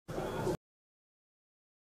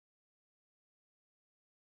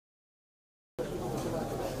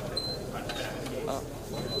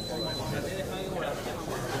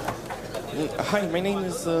Hi, my name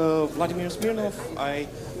is Vladimir Smirnov. I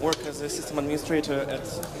work as a system administrator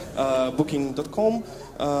at Booking.com,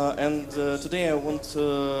 and today I want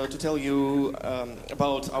to tell you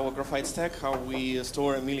about our Graphite stack, how we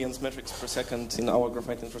store millions metrics per second in our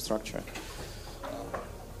Graphite infrastructure.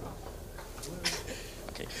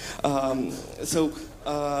 Okay.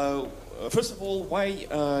 First of all, why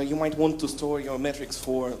you might want to store your metrics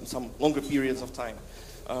for some longer periods of time.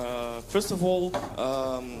 First of all,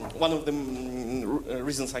 one of the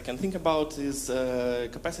reasons I can think about is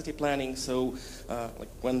capacity planning. So, like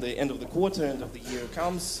when the end of the quarter, end of the year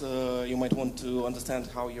comes, you might want to understand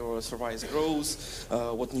how your service grows,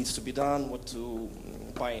 what needs to be done, what to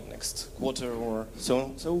buy next quarter, or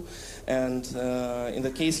so. And in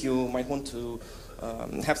that case, you might want to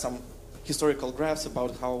have some historical graphs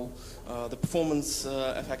about how the performance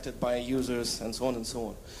affected by users and so on and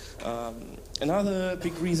so on. Another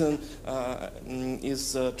big reason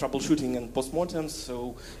is troubleshooting and postmortems.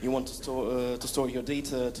 So you want to store your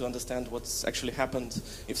data to understand what's actually happened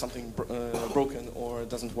if something broken or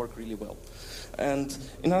doesn't work really well. And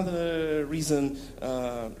another reason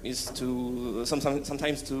is to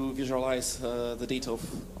sometimes to visualize the data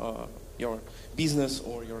of your business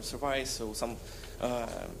or your service. So some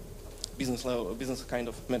business kind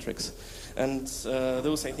of metrics. And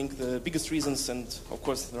those, I think, the biggest reasons, and of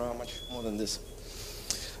course there are much more than this.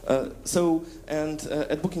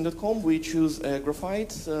 At Booking.com we choose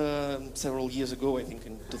Graphite several years ago, I think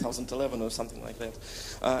in 2011 or something like that.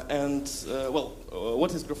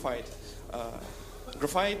 What is Graphite?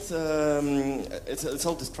 Graphite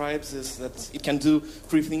itself describes is that it can do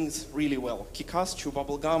three things really well: keycast, chew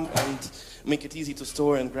bubblegum, and make it easy to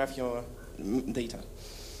store and graph your data.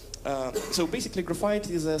 So basically,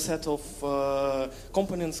 Graphite is a set of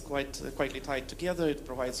components quietly tied together. It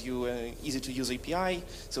provides you an easy-to-use API,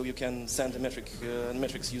 so you can send a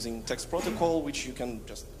metrics using text protocol, which you can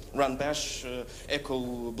just run bash,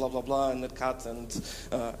 echo, blah, blah, blah, and netcat, and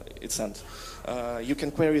it's sent. You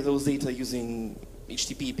can query those data using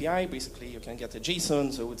HTTP API. Basically, you can get a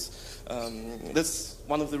JSON, so that's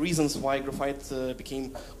one of the reasons why Graphite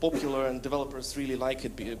became popular, and developers really like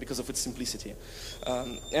it because of its simplicity.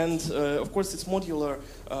 Of course, it's modular,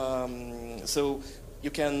 so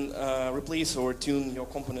you can replace or tune your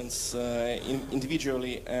components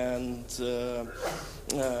individually, and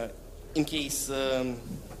in case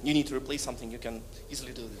you need to replace something, you can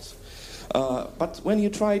easily do this. But when you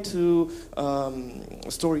try to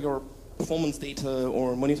store your performance data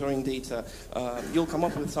or monitoring data, you'll come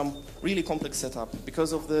up with some really complex setup.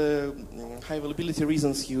 Because of the high availability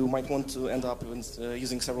reasons, you might want to end up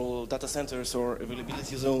using several data centers or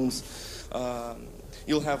availability zones.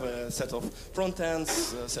 You'll have a set of front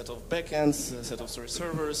ends, a set of back ends, a set of storage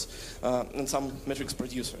servers, and some metrics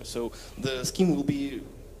producers. So the scheme will be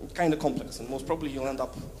kind of complex, and most probably you'll end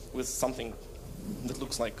up with something that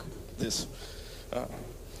looks like this.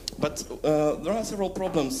 But there are several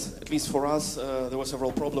problems, at least for us, there were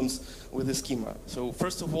several problems with the schema. So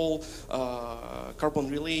first of all, carbon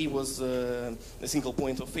relay was a single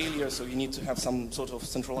point of failure, so you need to have some sort of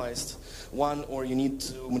centralized one, or you need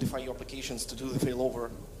to modify your applications to do the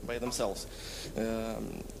failover by themselves.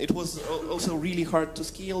 It was also really hard to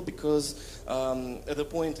scale because at the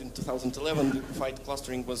point in 2011, the Graphite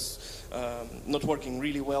clustering was not working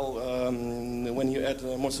really well. When you add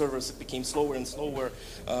more servers, it became slower and slower,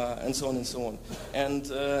 and so on and so on.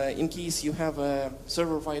 And in case you have a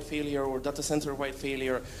server-wide failure or data center-wide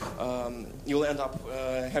failure, you'll end up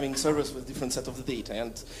having servers with different set of the data,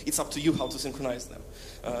 and it's up to you how to synchronize them.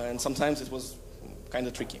 And sometimes it was kind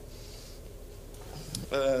of tricky.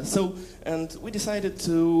 And we decided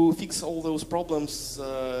to fix all those problems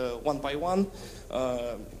one by one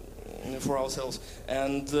for ourselves.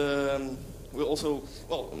 And we also,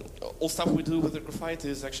 all stuff we do with the Graphite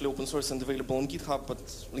is actually open source and available on GitHub, but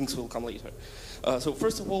links will come later. So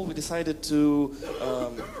first of all, we decided to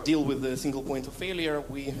deal with the single point of failure.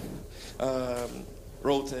 We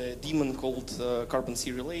wrote a daemon called Carbon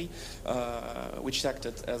C Relay, which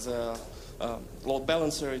acted as a load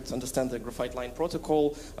balancer. It understands the Graphite line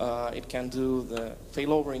protocol. It can do the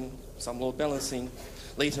failovering, some load balancing.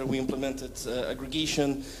 Later we implemented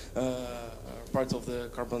aggregation, part of the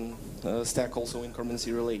Carbon stack also in Carbon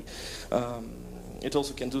C Relay. It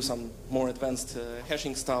also can do some more advanced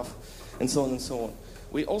hashing stuff, and so on and so on.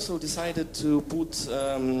 We also decided to put,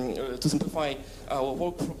 to simplify our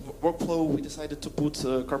workflow, we decided to put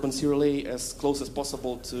Carbon C Relay as close as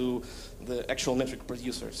possible to the actual metric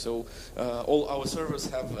producer. So all our servers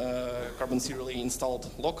have Carbon C Relay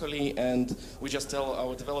installed locally, and we just tell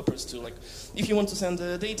our developers to, like, if you want to send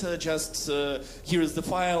data, just here is the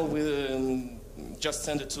file with just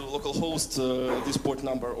send it to localhost, this port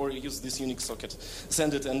number, or use this Unix socket.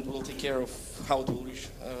 Send it and we'll take care of how it will reach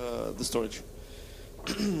the storage,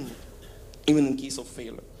 even in case of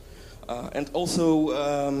failure. And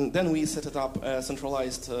also, then we set it up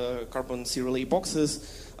centralized carbon C relay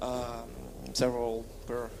boxes, several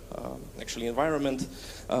per actually environment,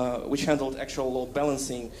 which handled actual load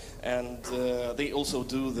balancing, and they also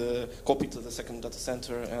do the copy to the second data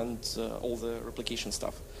center and all the replication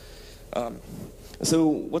stuff. So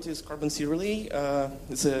what is carbon C relay?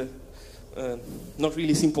 It's a not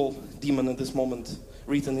really simple daemon at this moment,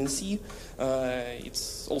 written in C.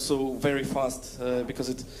 It's also very fast because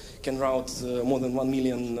it can route more than 1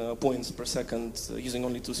 million points per second using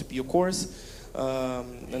only 2 CPU cores.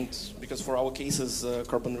 And because for our cases,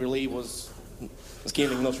 carbon relay was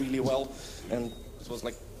scaling not really well, and it was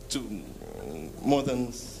like more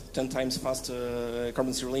than 10 times faster.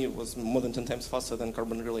 Carbon C relay was more than 10 times faster than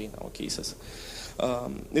carbon relay in our cases.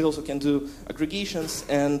 It also can do aggregations,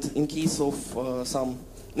 and in case of some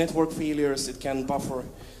network failures, it can buffer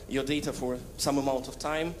your data for some amount of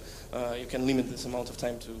time. You can limit this amount of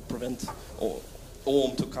time to prevent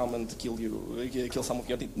OM to come and kill some of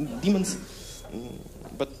your daemons,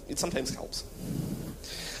 but it sometimes helps.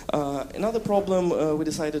 Another problem we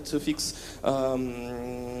decided to fix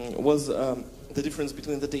was the difference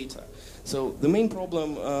between the data. So the main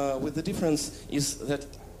problem with the difference is that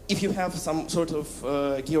if you have some sort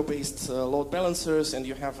of geo-based load balancers and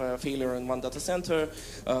you have a failure in one data center,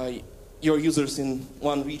 your users in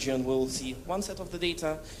one region will see one set of the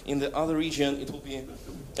data. In the other region, it will be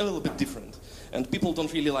a little bit different. And people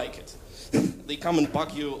don't really like it. They come and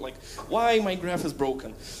bug you, like, why my graph is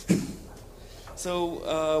broken?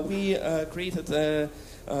 So we created a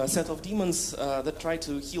set of daemons that try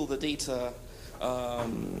to heal the data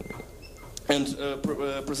and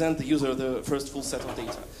present the user the first full set of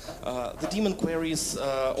data. The daemon queries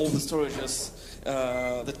all the storages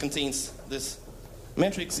that contains this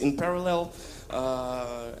metrics in parallel,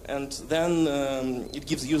 and then it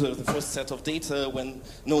gives the user the first set of data when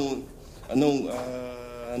no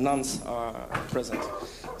nuns are present.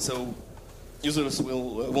 So users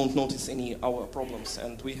won't notice any our problems,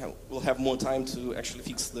 and we'll have more time to actually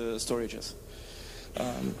fix the storages.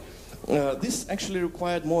 This actually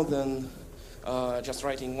required more than just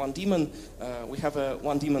writing one daemon. We have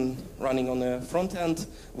one daemon running on the front end,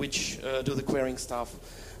 which do the querying stuff.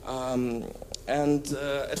 And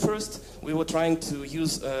at first, we were trying to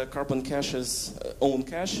use Carbon Cache's own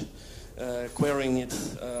cache, querying it,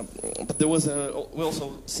 but there was we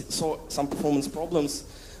also saw some performance problems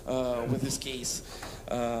with this case,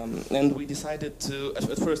 and we decided to.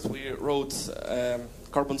 At first, we wrote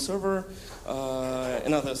Carbon server,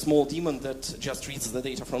 another small daemon that just reads the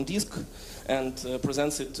data from disk and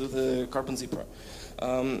presents it to the Carbon zipper.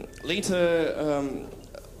 Later,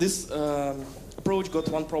 this approach got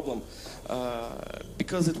one problem.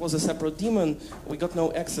 Because it was a separate daemon, we got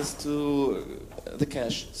no access to the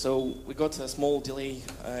cache. So we got a small delay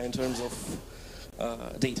in terms of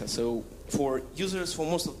data. So for users, for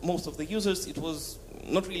most of the users, it was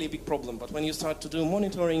not really a big problem. But when you start to do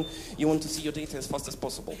monitoring, you want to see your data as fast as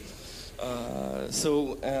possible.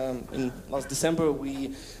 So in last December,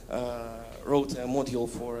 we wrote a module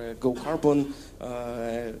for Go Carbon,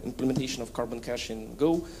 implementation of Carbon Cache in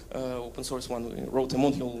Go, open source one. We wrote a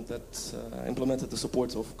module that implemented the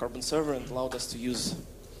support of Carbon server and allowed us to use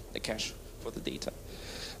a cache for the data.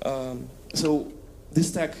 So this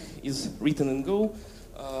stack is written in Go.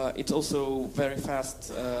 It's also very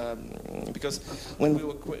fast because when we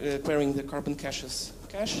were querying the Carbon Cache's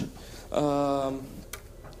cache,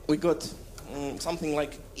 we got something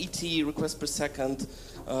like 80 requests per second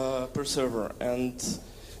per server, and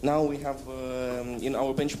now we have in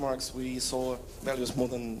our benchmarks we saw values more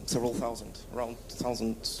than several thousand, around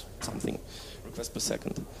 1,000 something requests per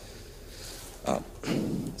second.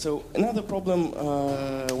 So another problem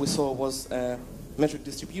we saw was metric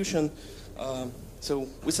distribution. So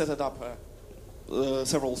we set it up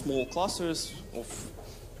several small clusters of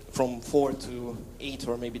from 4 to 8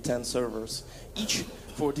 or maybe 10 servers each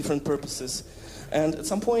for different purposes. And at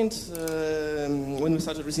some point, when we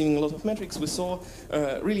started receiving a lot of metrics, we saw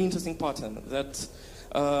a really interesting pattern that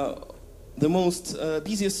the most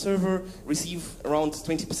busiest server receive around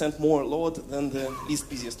 20% more load than the least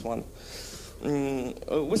busiest one.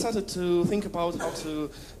 We started to think about how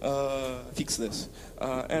to fix this.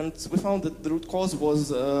 And we found that the root cause was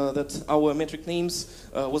that our metric names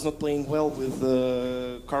was not playing well with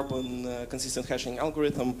the Carbon consistent hashing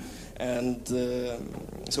algorithm. And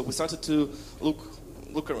so we started to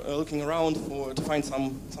looking around to find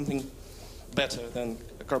something better than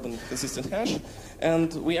a carbon consistent hash.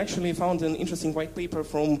 And we actually found an interesting white paper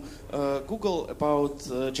from Google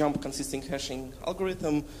about jump consistent hashing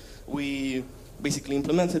algorithm. We basically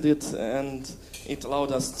implemented it, and it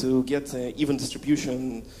allowed us to get even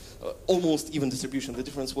distribution, almost even distribution. The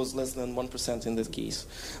difference was less than 1% in this case.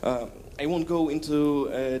 I won't go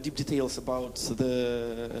into deep details about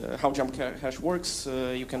how jump hash works.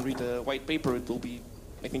 You can read a white paper. It will be,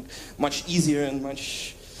 I think, much easier and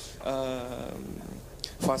much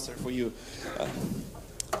faster for you.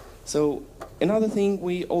 So another thing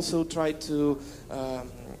we also tried to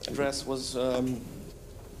address was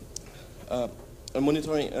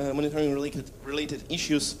monitoring related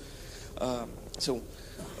issues.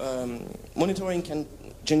 Monitoring can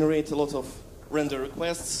generate a lot of render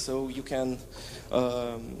requests, so you can,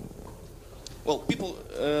 people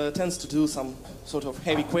tends to do some sort of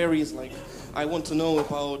heavy queries, like I want to know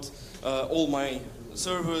about all my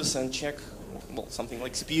servers and check, something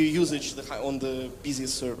like CPU usage on the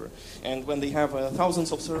busiest server. And when they have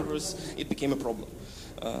thousands of servers, it became a problem.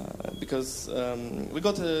 Because we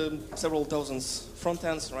got several dozens front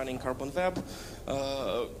ends running Carbon Web,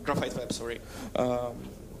 Graphite Web, sorry.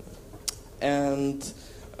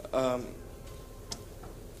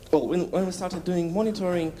 When we started doing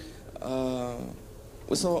monitoring,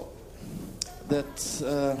 we saw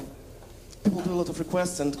that people do a lot of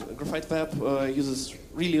requests, and Graphite Web uses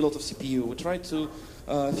really a lot of CPU. We tried to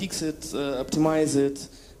fix it, optimize it,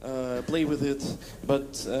 play with it,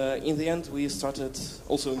 but in the end we started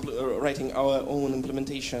also writing our own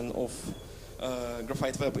implementation of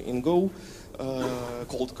Graphite Web in Go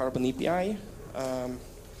called Carbon API,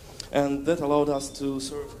 and that allowed us to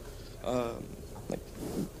serve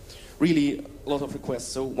really a lot of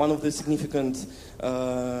requests. So one of the significant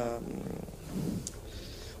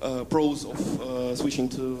pros of switching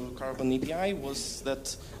to Carbon API was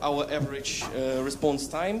that our average response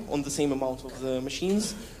time on the same amount of the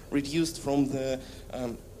machines reduced from the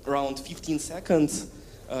around 15 seconds,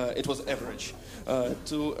 it was average,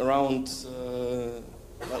 to around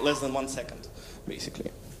less than 1 second, basically.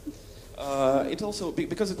 It also,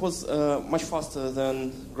 because it was much faster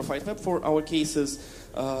than Graphite Web for our cases,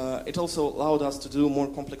 it also allowed us to do more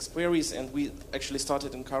complex queries, and we actually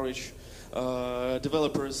started to encourage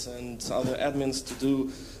developers and other admins to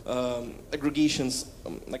do aggregations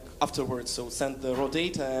like afterwards, so send the raw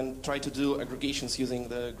data and try to do aggregations using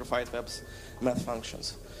the Graphite Web's math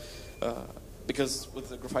functions. Because with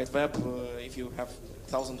the Graphite Web, if you have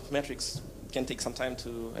thousands of metrics, it can take some time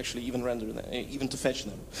to actually even render them, even to fetch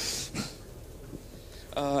them.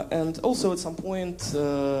 And also at some point,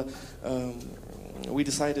 we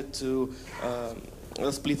decided to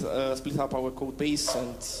split up our code base,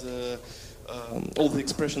 and all the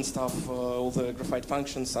expression stuff, all the Graphite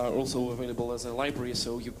functions are also available as a library,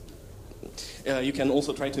 so you can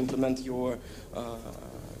also try to implement your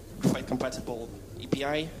Graphite compatible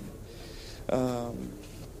API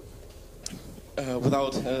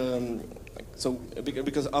without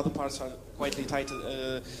because other parts are quite tight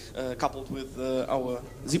coupled with our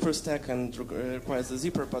zipper stack and requires the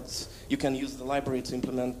zipper, but you can use the library to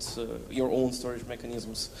implement your own storage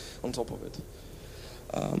mechanisms on top of it.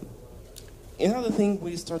 Another thing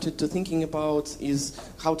we started to thinking about is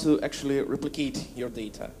how to actually replicate your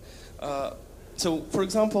data. So, for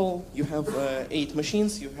example, you have 8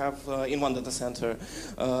 machines you have in one data center,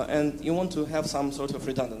 and you want to have some sort of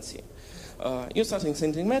redundancy. You're starting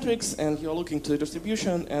sending metrics, and you're looking to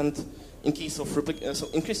distribution, and in case of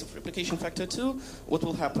replication factor 2, what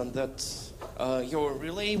will happen? That your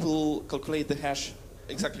relay will calculate the hash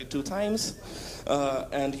exactly 2 times,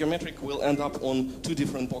 and your metric will end up on 2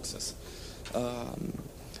 different boxes.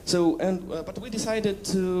 But we decided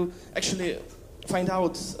to actually find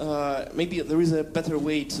out maybe there is a better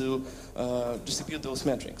way to distribute those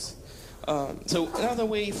metrics. So another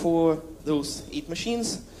way for those 8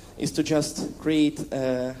 machines is to just create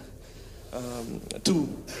 2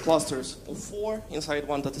 clusters of 4 inside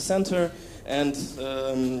one data center, and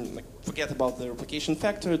forget about the replication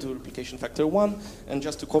factor, do replication factor 1, and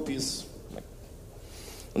just 2 copies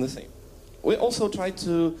on the same. We also tried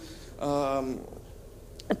to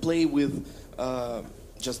play with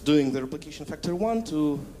just doing the replication factor 1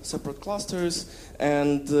 to separate clusters,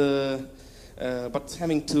 and but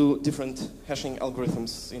having 2 different hashing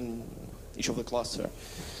algorithms in each of the cluster.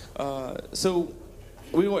 So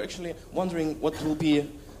we were actually wondering what will be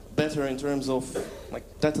better in terms of like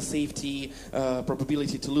data safety,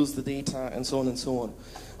 probability to lose the data, and so on and so on.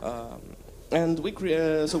 And we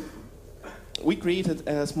created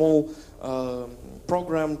a small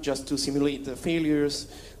program just to simulate the failures,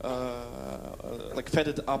 like fed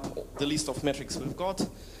it up the list of metrics we've got,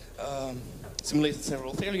 simulated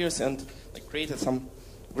several failures and like created some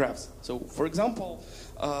graphs. So, for example,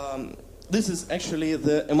 this is actually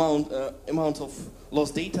the amount of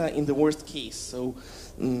lost data in the worst case. So,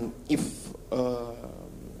 if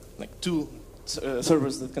like two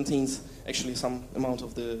servers that contains actually some amount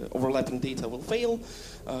of the overlapping data will fail,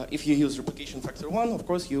 if you use replication factor 1, of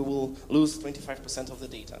course, you will lose 25% of the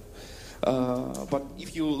data. But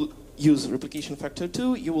if you use replication factor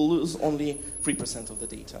 2, you will lose only 3% of the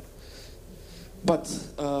data. But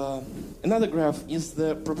another graph is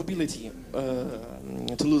the probability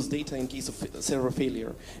to lose data in case of server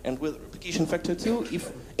failure. And with replication factor 2,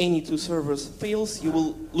 if any two servers fails, you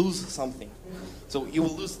will lose something. So you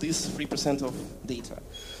will lose this 3% of data.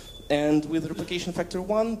 And with replication factor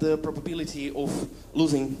 1, the probability of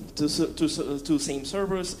losing two same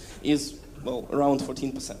servers is, well, around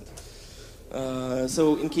 14%.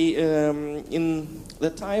 So in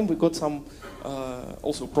that time, we got some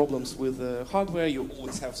also problems with the hardware. You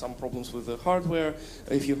always have some problems with the hardware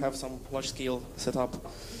if you have some large-scale setup.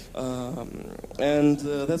 And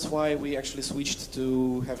that's why we actually switched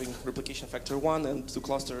to having replication factor 1 and 2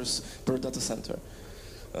 clusters per data center.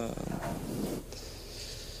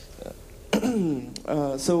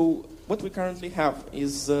 So what we currently have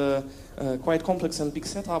is quite complex and big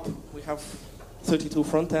setup. We have 32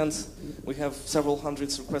 front ends. We have several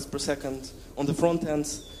hundreds requests per second on the front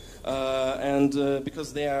ends. And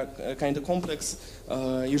because they are kind of complex,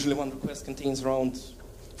 usually one request contains around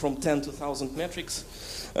from 10 to 1,000 metrics.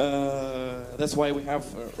 That's why we have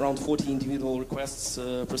around 40 individual requests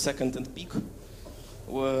per second and peak.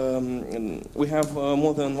 We have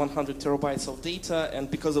more than 100 terabytes of data, and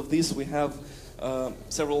because of this, we have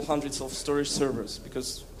several hundreds of storage servers.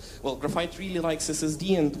 Because, well, Graphite really likes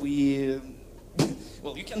SSD, and we,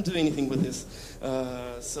 well, you can't do anything with this.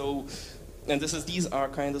 And SSDs are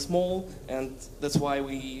kind of small, and that's why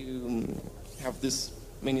we have this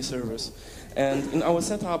many servers. And in our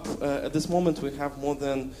setup, at this moment, we have more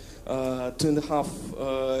than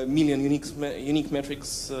 2.5 million unique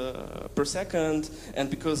metrics per second, and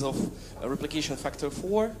because of replication factor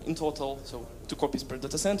 4 in total, so 2 copies per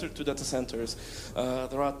data center, 2 data centers,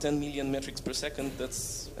 there are 10 million metrics per second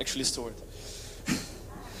that's actually stored.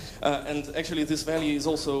 And actually this value is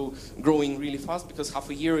also growing really fast, because half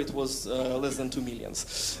a year it was less than 2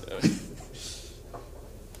 millions.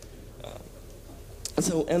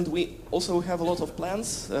 And we also have a lot of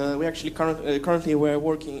plans. We actually currently we're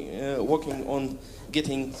working on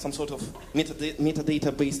getting some sort of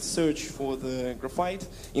metadata-based search for the Graphite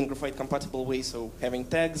in Graphite compatible way. So having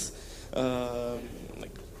tags,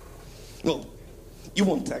 like, well, you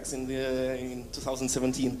want tags in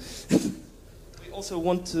 2017. We also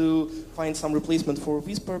want to find some replacement for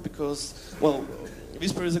Whisper, because, well,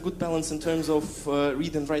 Whisper is a good balance in terms of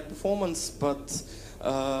read and write performance, but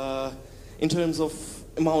in terms of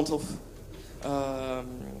amount of,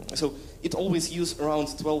 so it always uses around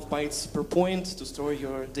 12 bytes per point to store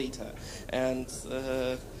your data. And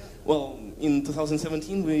well, in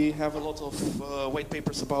 2017 we have a lot of white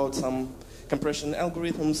papers about some compression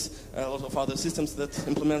algorithms, a lot of other systems that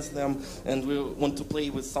implement them, and we want to play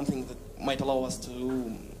with something that might allow us to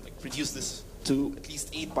like, reduce this to at least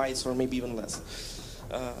 8 bytes or maybe even less.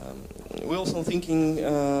 We're also thinking,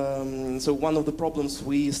 so one of the problems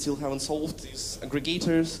we still haven't solved is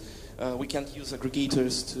aggregators. We can't use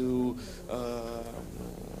aggregators to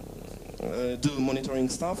do monitoring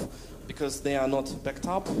stuff, because they are not backed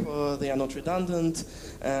up, they are not redundant,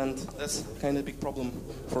 and that's kind of a big problem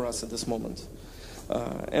for us at this moment.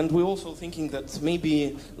 And we're also thinking that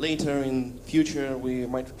maybe later in future we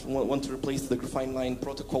might want to replace the Graphite line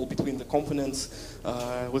protocol between the components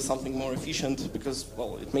with something more efficient, because,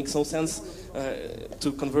 well, it makes no sense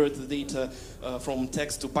to convert the data from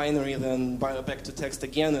text to binary, then back to text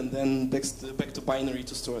again, and then back to binary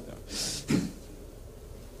to store them.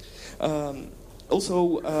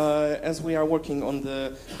 Also, as we are working on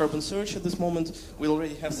the carbon search at this moment, we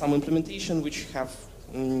already have some implementation which have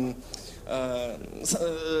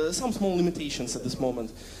some small limitations at this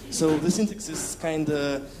moment. So the syntax is kind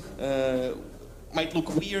of might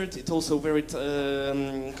look weird. It's also very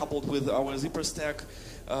coupled with our zipper stack,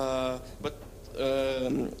 but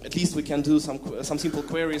at least we can do some simple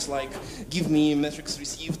queries like give me metrics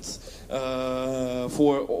received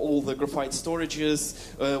for all the Graphite storages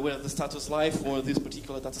where the status live for this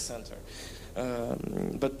particular data center.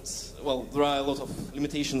 But, well, there are a lot of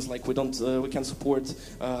limitations, like we can support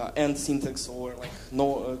AND syntax or like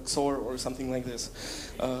no XOR or something like this.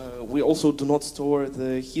 We also do not store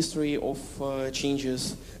the history of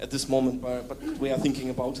changes at this moment, but we are thinking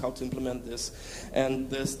about how to implement this. And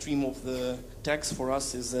the stream of the tags for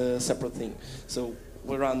us is a separate thing. So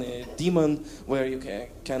we run a daemon where you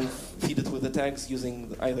can feed it with the tags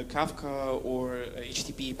using either Kafka or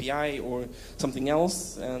HTTP API or something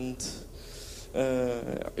else, and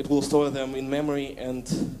it will store them in memory.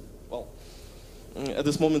 And well, at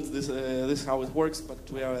this moment, this is how it works, but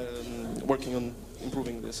we are working on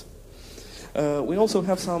improving this. We also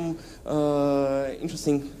have some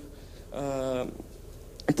interesting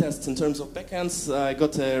tests in terms of backends. I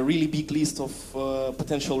got a really big list of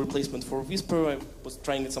potential replacement for Whisper. I was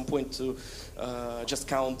trying at some point to just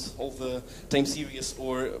count all the time series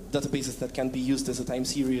or databases that can be used as a time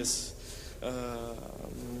series.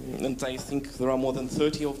 And I think there are more than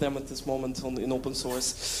 30 of them at this moment in open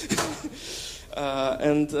source.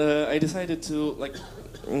 And I decided to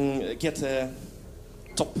get a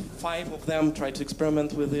top 5 of them, try to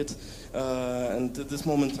experiment with it. And at this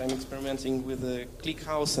moment I'm experimenting with a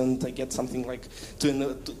ClickHouse, and I get something like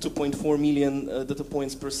 2.4 million data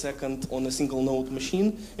points per second on a single node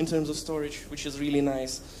machine in terms of storage, which is really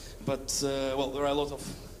nice. But well, there are a lot of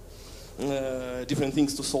different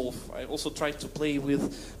things to solve. I also tried to play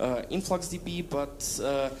with InfluxDB, but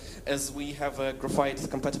as we have a Graphite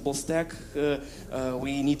compatible stack,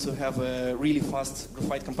 we need to have a really fast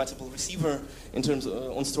Graphite compatible receiver in terms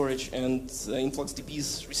of, on storage, and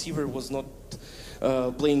InfluxDB's receiver was not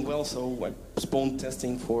playing well, so I postponed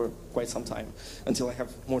testing for quite some time until I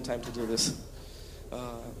have more time to do this.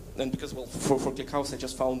 And because, well, for ClickHouse I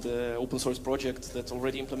just found an open source project that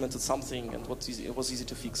already implemented something, and it was easy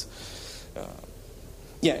to fix.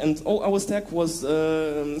 Yeah, and all our stack was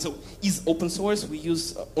is open source. We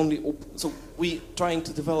use so we trying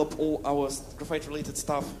to develop all our Graphite related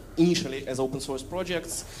stuff initially as open source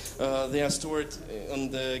projects. They are stored on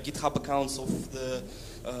the GitHub accounts of the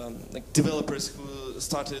developers who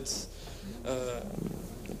started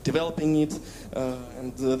developing it,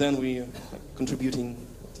 and then we contributing.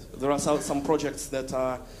 There are some projects that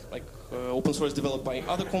are open source developed by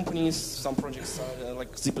other companies. Some projects are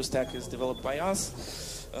like ZipperStack is developed by us.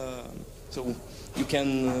 So you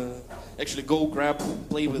can actually go grab,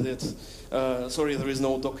 play with it. Sorry, there is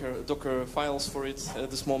no Docker files for it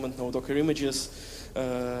at this moment, no Docker images.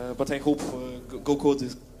 But I hope Go code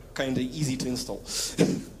is kind of easy to install.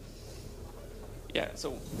 Yeah.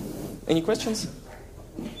 So, any questions?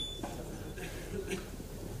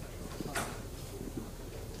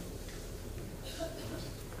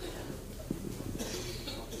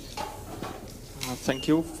 Thank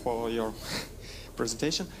you for your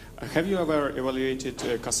presentation. Have you ever evaluated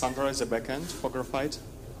Cassandra as a backend for Graphite?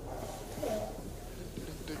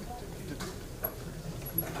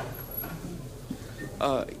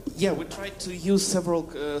 Yeah, we tried to use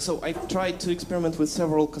several. So I tried to experiment with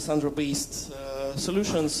several Cassandra-based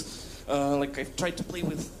solutions. Like I tried to play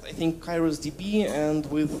with, I think, Kairos DB and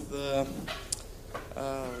with.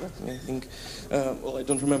 I think, well, I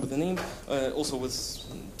don't remember the name. Also with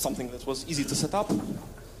something that was easy to set up.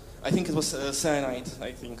 I think it was Cyanide,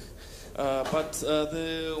 I think. But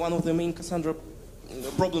one of the main Cassandra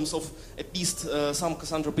problems of at least some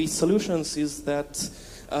Cassandra-based solutions is that,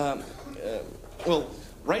 well,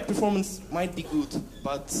 write performance might be good,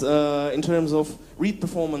 but in terms of read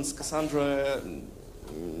performance, Cassandra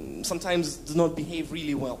sometimes do not behave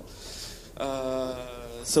really well.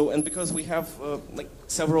 So, and because we have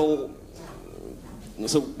several,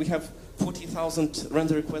 so we have 40,000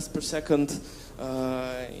 render requests per second.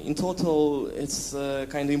 In total, it's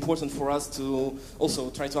kind of important for us to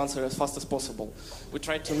also try to answer as fast as possible. We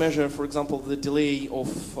tried to measure, for example, the delay of,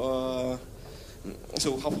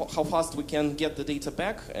 so how fast we can get the data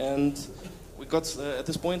back, and we got at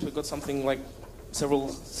this point we got something like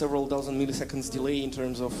several dozen milliseconds delay in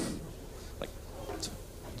terms of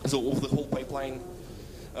of the whole pipeline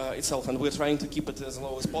itself, and we're trying to keep it as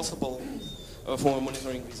low as possible for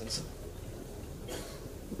monitoring reasons.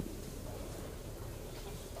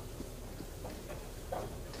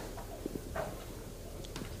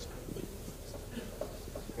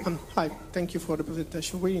 Hi, thank you for the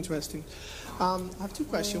presentation, really interesting. I have two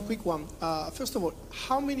questions, quick one. First of all,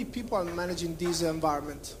 how many people are managing this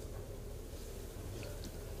environment?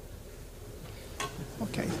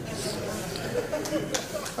 Okay.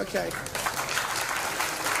 Okay.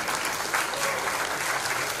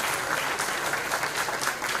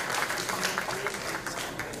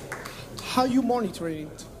 How are you monitoring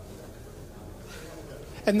it?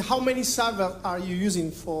 And how many servers are you using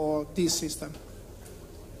for this system?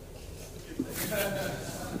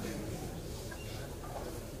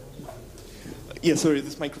 Yeah, sorry,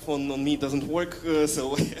 this microphone on me doesn't work,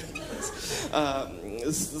 so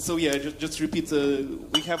so yeah, just to repeat,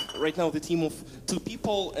 we have right now the team of 2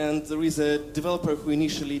 people, and there is a developer who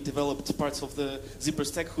initially developed parts of the Zipper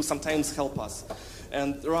stack who sometimes help us.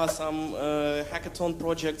 And there are some hackathon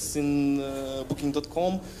projects in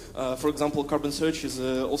booking.com. For example, Carbon Search is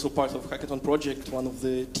also part of hackathon project. One of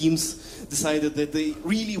the teams decided that they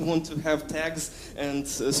really want to have tags and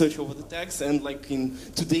search over the tags, and like in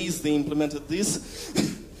 2 days they implemented this.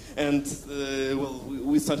 And well,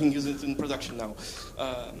 we're starting using it in production now.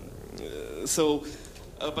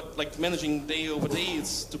 But like managing day over day,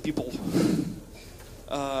 it's 2 people.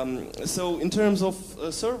 So in terms of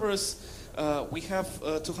servers, we have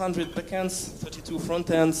 200 backends, 32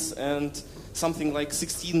 front ends, and something like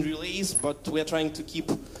 16 relays. But we are trying to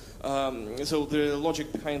keep. So the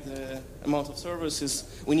logic behind the amount of servers is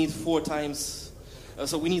we need 4 times.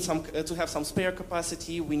 So we need some to have some spare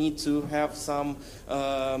capacity. We need to have some,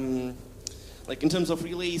 like in terms of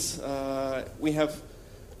relays, we have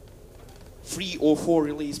 3 or 4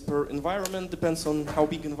 relays per environment, depends on how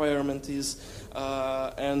big environment is,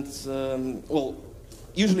 well,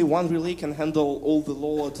 usually one relay can handle all the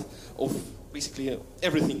load of basically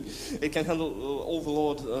everything. It can handle all the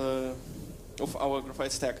load of our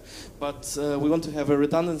graphite stack, but we want to have a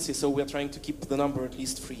redundancy, so we are trying to keep the number at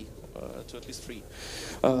least 3. To at least 3.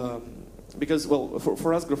 Because, well,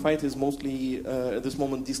 for us, graphite is mostly, at this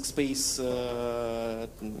moment, disk space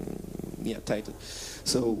tight.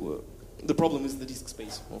 So the problem is the disk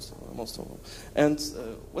space, most of them. And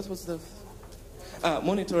what was the...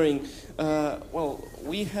 monitoring. Well,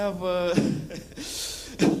 we have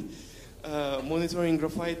monitoring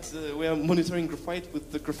graphite. We are monitoring graphite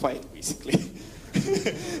with the graphite, basically.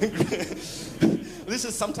 This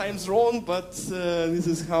is sometimes wrong, but this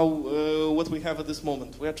is how what we have at this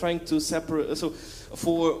moment. We are trying to separate. So,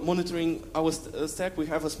 for monitoring our stack, we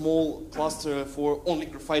have a small cluster for only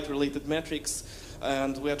graphite-related metrics,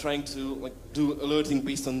 and we are trying to do alerting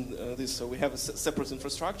based on this. So we have a separate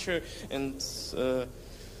infrastructure, and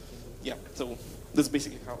yeah. So that's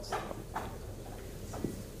basically how it's done.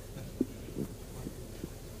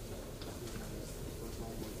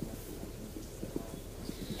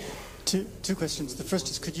 Two questions. The first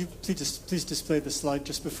is, could you please display the slide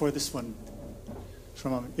just before this one for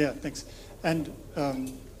a moment? Yeah, thanks. And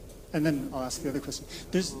then I'll ask the other question.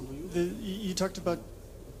 You talked about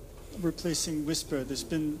replacing Whisper. There's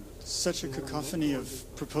been such a cacophony of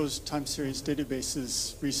proposed time series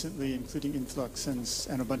databases recently, including Influx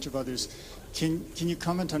and a bunch of others. Can you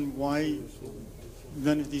comment on why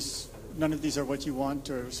none of these are what you want,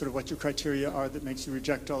 or sort of what your criteria are that makes you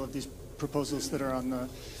reject all of these proposals that are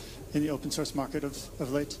in the open source market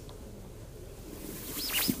of late?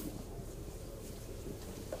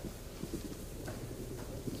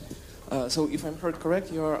 So if I'm heard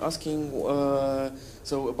correct, you are asking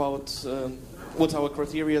about what our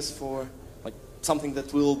criteria is for something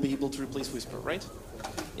that will be able to replace Whisper, right?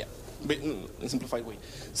 Yeah, but in a simplified way.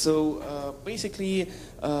 So basically,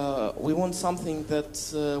 we want something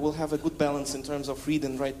that will have a good balance in terms of read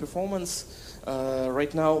and write performance.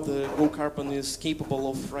 Right now, the Go Carbon is capable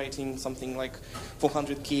of writing something like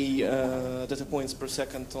 400k data points per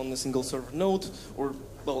second on a single server node, or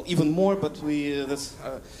well, even more. But that's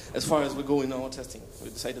as far as we go in our testing. We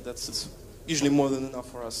decided that's usually more than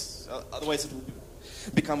enough for us. Otherwise, it will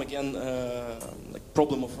become again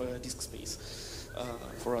problem of disk space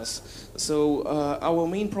for us. So our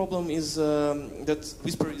main problem is that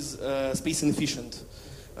Whisper is space inefficient.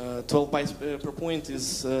 12 bytes per point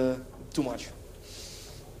is too much.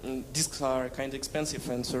 And disks are kind of expensive,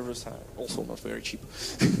 and servers are also not very cheap.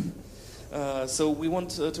 So we want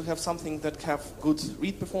to have something that have good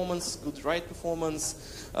read performance, good write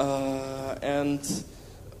performance, and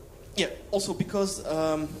yeah, also because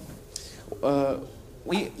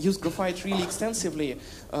we use graphite really extensively,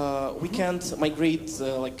 we can't migrate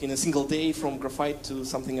in a single day from graphite to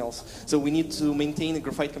something else. So we need to maintain a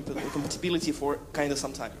graphite compatibility for kind of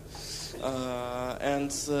some time.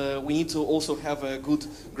 And we need to also have a good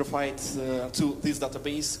graphite to this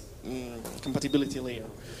database compatibility layer.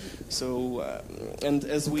 So, and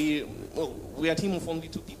as we are a team of only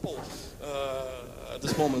 2 people at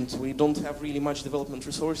this moment. We don't have really much development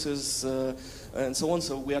resources and so on.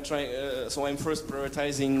 So we are trying. So I'm first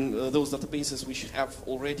prioritizing those databases which have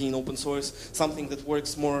already in open source something that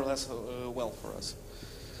works more or less well for us.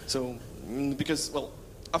 So because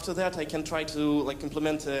after that, I can try to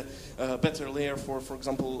implement a better layer for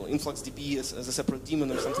example, InfluxDB as a separate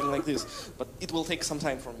daemon or something like this. But it will take some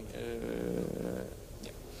time for me.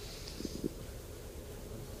 Yeah.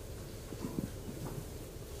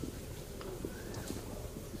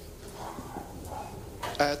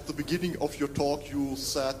 At the beginning of your talk, you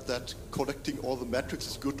said that collecting all the metrics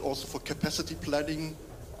is good also for capacity planning.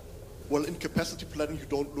 Well, in capacity planning, you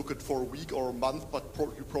don't look at for a week or a month, but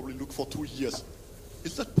you probably look for 2 years.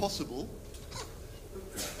 Is that possible?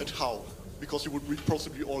 and how? Because you would read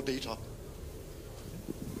possibly all data.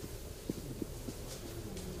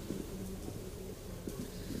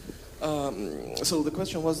 So the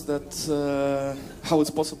question was that how it's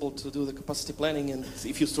possible to do the capacity planning and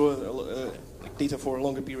if you store data for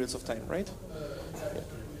longer periods of time, right?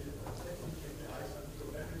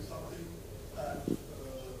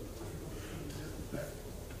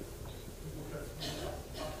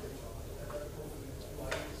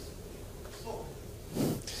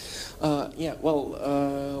 Yeah,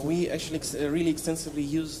 well, we actually really extensively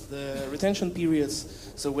use the retention periods,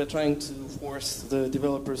 so we're trying to force the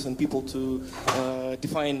developers and people to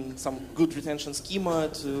define some good retention schema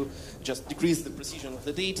to just decrease the precision of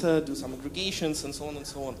the data, do some aggregations, and so on and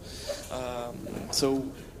so on. So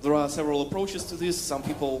there are several approaches to this. Some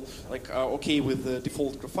people are okay with the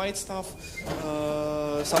default Graphite stuff.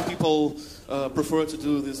 Some people prefer to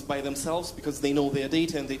do this by themselves because they know their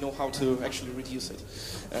data and they know how to actually reduce it.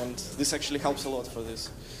 And this actually helps a lot for this.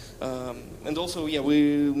 And also, yeah, we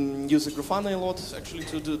use Grafana a lot actually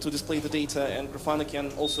to display the data, and Grafana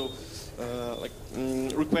can also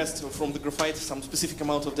request from the Graphite some specific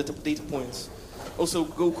amount of data points. Also,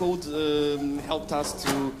 Go code helped us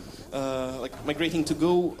to migrating to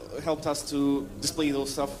Go helped us to display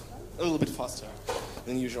those stuff a little bit faster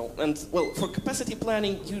than usual. And well, for capacity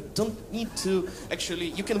planning, you don't need to actually,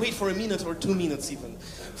 you can wait for a minute or 2 minutes even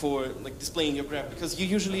for displaying your graph, because you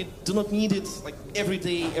usually do not need it every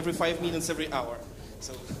day, every 5 minutes, every hour.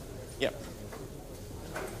 So, yeah.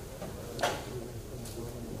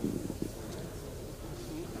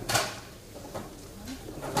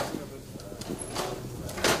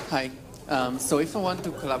 Hi. So if I want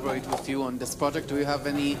to collaborate with you on this project, do you have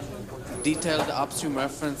any detailed upstream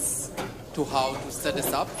reference to how to set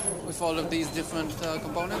this up with all of these different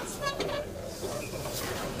components?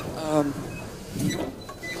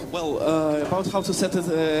 About how to set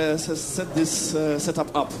this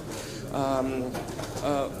setup up.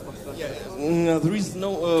 There is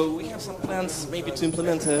no. We have some plans maybe to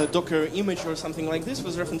implement a Docker image or something like this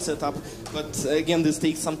with reference setup, but again, this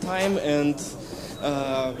takes some time, and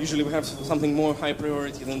usually we have something more high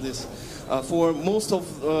priority than this. For most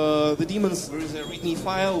of the daemons, there is a README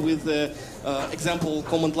file with the example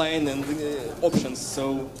command line and options.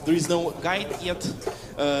 So there is no guide yet.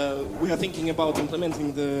 We are thinking about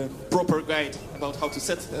implementing the proper guide about how to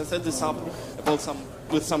set this up,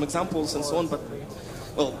 with some examples and so on. But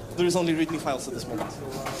well, there is only README files at this moment.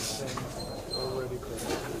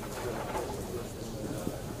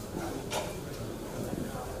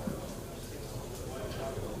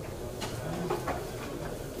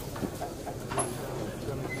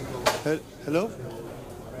 Hello?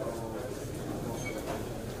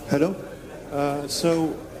 Hello?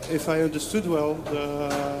 So, if I understood well,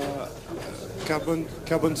 the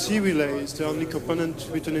carbon C relay is the only component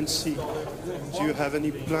written in C. Do you have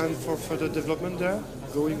any plan for further development there?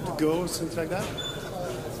 Going to Go, things like that?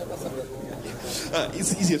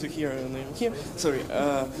 It's easier to hear here. Sorry.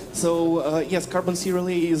 Yes, carbon C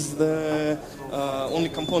relay is the only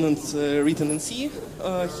component written in C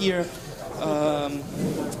here.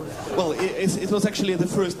 Well, it was actually the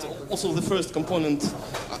first component,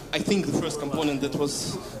 I think the first component that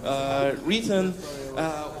was written.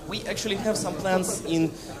 We actually have some plans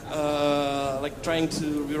in trying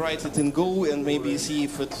to rewrite it in Go and maybe see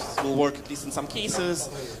if it will work at least in some cases.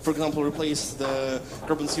 For example, replace the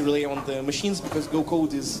carbon C relay on the machines, because Go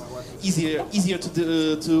code is easier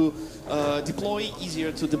to deploy,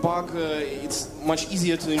 easier to debug. It's much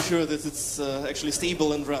easier to ensure that it's actually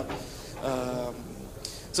stable and run.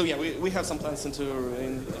 So yeah, we have some plans in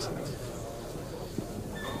this.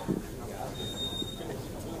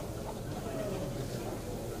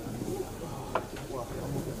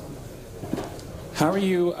 How are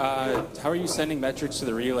you sending metrics to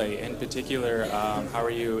the relay? In particular, how are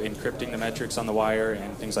you encrypting the metrics on the wire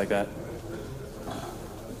and things like that?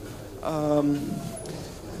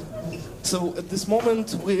 So at this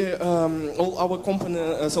moment, we all our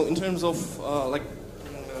components. So in terms of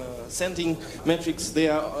sending metrics, they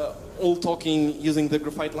are all talking using the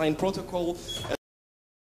Graphite line protocol.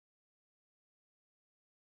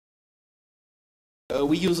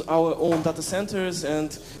 We use our own data centers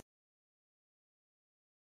and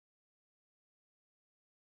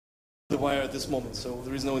the wire at this moment, so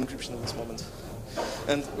there is no encryption at this moment.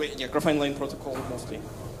 And Graphite line protocol mostly.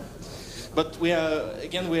 But we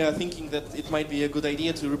are thinking that it might be a good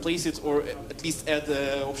idea to replace it or at least add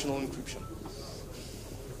optional encryption.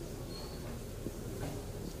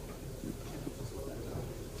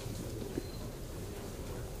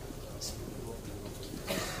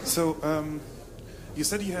 So you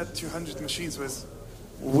said you had 200 machines with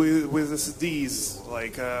with SSDs,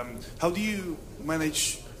 like how do you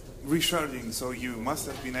manage resharding? So you must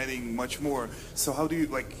have been adding much more. So how do you,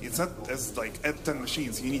 like, it's not as like add 10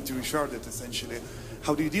 machines, you need to reshard it essentially.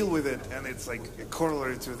 How do you deal with it? And it's like a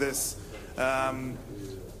corollary to this.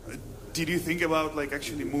 Did you think about like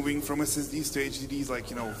actually moving from SSDs to HDDs, like,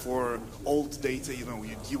 you know, for old data, you know,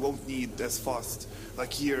 you won't need as fast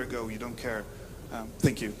like a year ago, you don't care.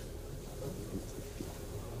 Thank you.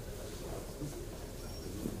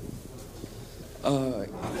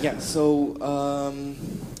 Yeah, so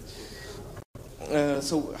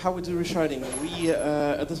so how we do resharding? We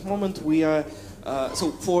at this moment we are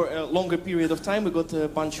so for a longer period of time we got a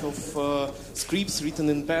bunch of scripts written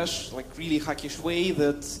in Bash, like really hackish way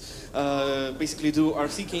that basically are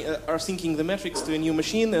syncing the metrics to a new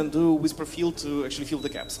machine and do whisper fill to actually fill the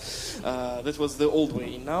gaps. That was the old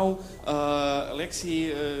way. Now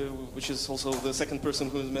Alexei, which is also the second person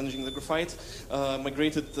who is managing the Graphite,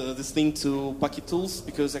 migrated this thing to bucket tools,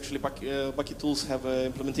 because actually bucket tools have an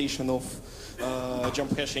implementation of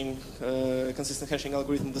jump hashing, consistent hashing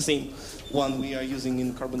algorithm, the same one we are using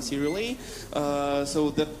in Carbon C Relay.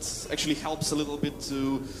 So that actually helps a little bit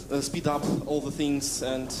to speed up all the things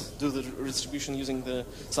and do the redistribution using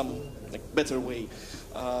some better way.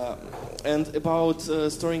 And about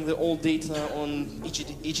storing the old data on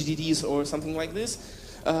HDDs or something like this,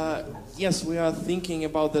 yes, we are thinking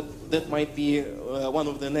about that. That might be one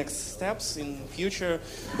of the next steps in future.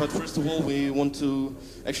 But first of all, we want to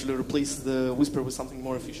actually replace the Whisper with something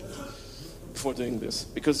more efficient before doing this.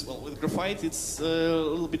 Because, well, with Graphite, it's a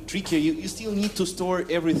little bit trickier. You still need to store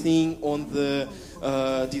everything on the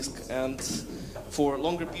disk, and for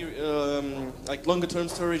longer like longer term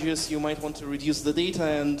storages, you might want to reduce the data,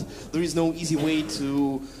 and there is no easy way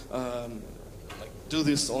to do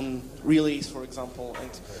this on relays, for example,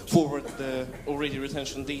 and forward the already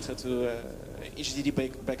retention data to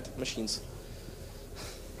HDD-backed machines.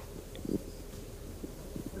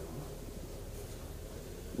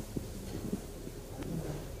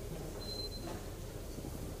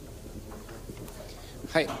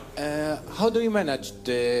 Hi. How do you manage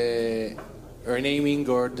the renaming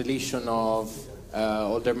or deletion of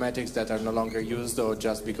older metrics that are no longer used, or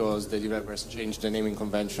just because the developers changed the naming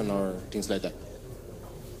convention or things like that?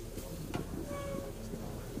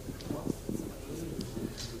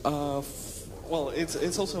 Well,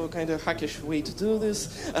 it's also a kind of hackish way to do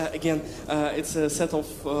this. Again, it's a set of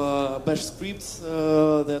bash scripts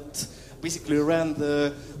that basically ran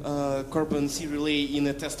the Carbon C relay in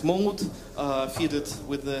a test mode, feed it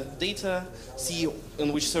with the data, see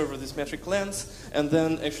on which server this metric lands, and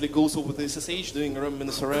then actually goes over the SSH doing a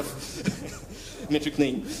rem-ref metric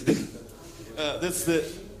name. That's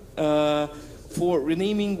the... For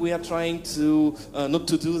renaming, we are trying to not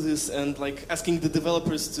to do this, and like asking the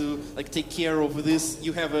developers to like take care of this.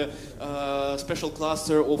 You have a special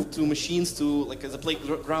cluster of 2 machines to like as a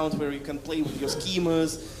playground where you can play with your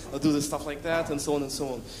schemas, do the stuff like that, and so on and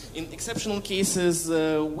so on. In exceptional cases,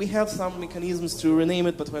 we have some mechanisms to rename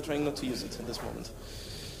it, but we're trying not to use it at this moment.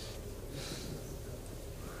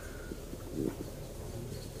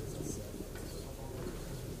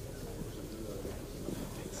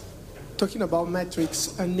 Talking about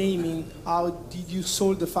metrics and naming, how did you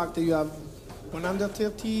solve the fact that you have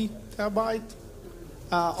 130 terabyte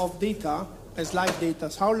of data as live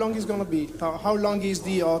data? So how long is going to be? How long is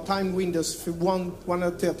the time windows for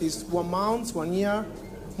 130? Is 1 month, 1 year,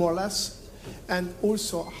 more or less? And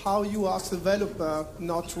also, how you ask the developer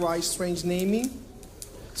not to write strange naming?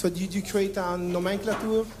 So did you create a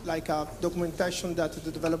nomenclature, like a documentation that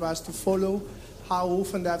the developer has to follow? How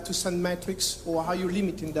often they have to send metrics, or how you're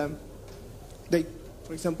limiting them? They,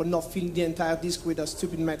 for example, not filling the entire disk with a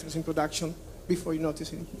stupid metrics in production before you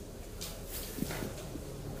notice it.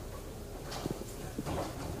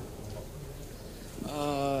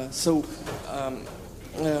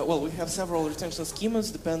 Well, we have several retention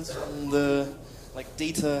schemas, depends on the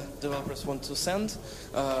data developers want to send.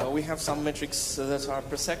 We have some metrics that are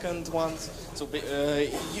per second ones. So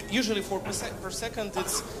usually for per second,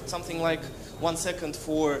 it's something like 1 second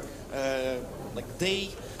for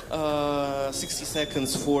day, 60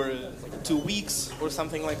 seconds for 2 weeks or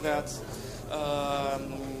something like that.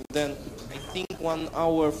 Then I think 1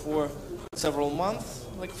 hour for several months,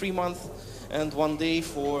 like 3 months, and 1 day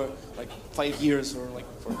for 5 years, or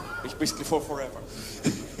basically for forever.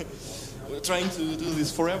 We're trying to do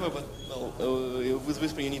this forever, but with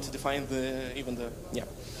Whisper you need to define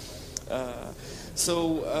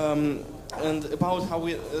and about how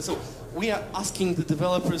we are asking the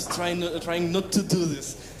developers trying not to do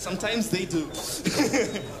this. Sometimes they do.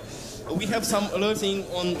 we have some alerting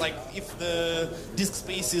on, like, if the disk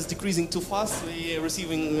space is decreasing too fast, we are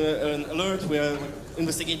receiving an alert. We are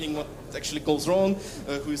investigating what actually goes wrong,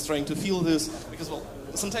 who is trying to fill this, because, well,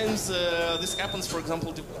 sometimes this happens. For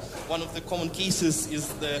example, one of the common cases is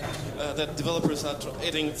that developers are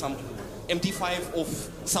adding some MD5 of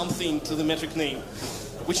something to the metric name,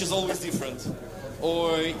 which is always different.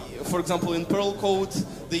 Or, for example, in Perl code,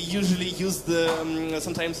 they usually use the,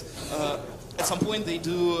 sometimes, at some point they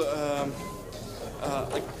do,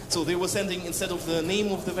 so they were sending, instead of the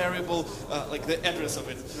name of the variable, like the address of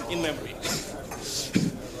it in memory.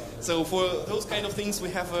 So for those kind of things,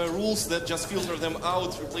 we have rules that just filter them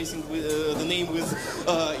out, replacing the name with,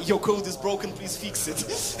 your code is broken, please fix it,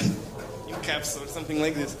 in caps or something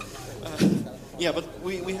like this. Yeah, but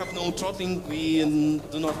we have no throttling. We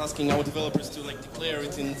do not asking our developers to, like, declare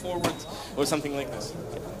it in forward or something like this.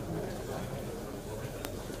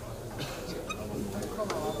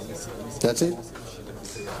 That's it?